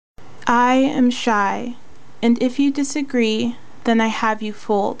I am shy, and if you disagree, then I have you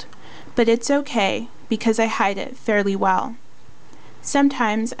fooled, but it's okay because I hide it fairly well.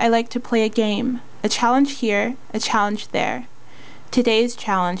 Sometimes I like to play a game, a challenge here, a challenge there. Today's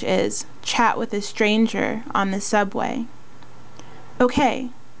challenge is chat with a stranger on the subway. Okay,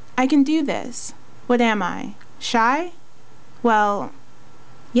 I can do this. What am I? Shy? Well,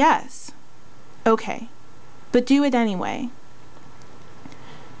 yes. Okay, but do it anyway.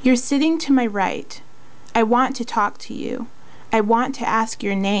 You're sitting to my right. I want to talk to you. I want to ask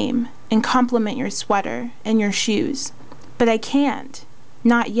your name and compliment your sweater and your shoes. But I can't.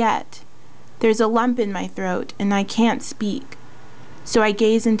 Not yet. There's a lump in my throat and I can't speak. So I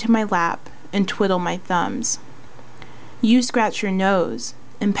gaze into my lap and twiddle my thumbs. You scratch your nose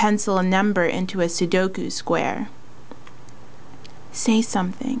and pencil a number into a Sudoku square. Say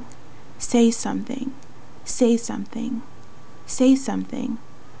something. Say something. Say something. Say something.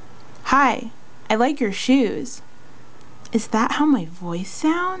 Hi, I like your shoes. Is that how my voice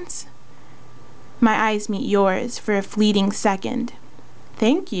sounds? My eyes meet yours for a fleeting second.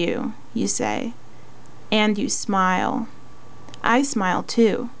 Thank you, you say. And you smile. I smile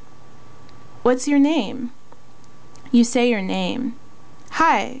too. What's your name? You say your name.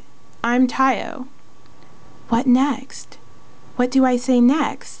 Hi, I'm Tayo. What next? What do I say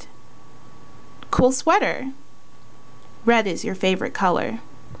next? Cool sweater. Red is your favorite color.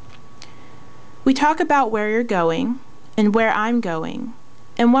 We talk about where you're going, and where I'm going,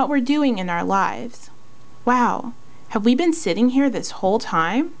 and what we're doing in our lives. Wow, have we been sitting here this whole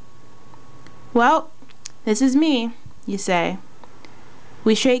time? Well, this is me, you say.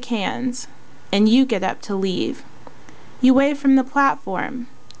 We shake hands, and you get up to leave. You wave from the platform,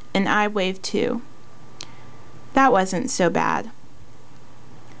 and I wave too. That wasn't so bad.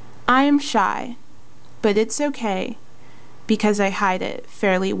 I am shy, but it's okay, because I hide it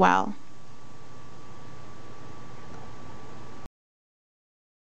fairly well.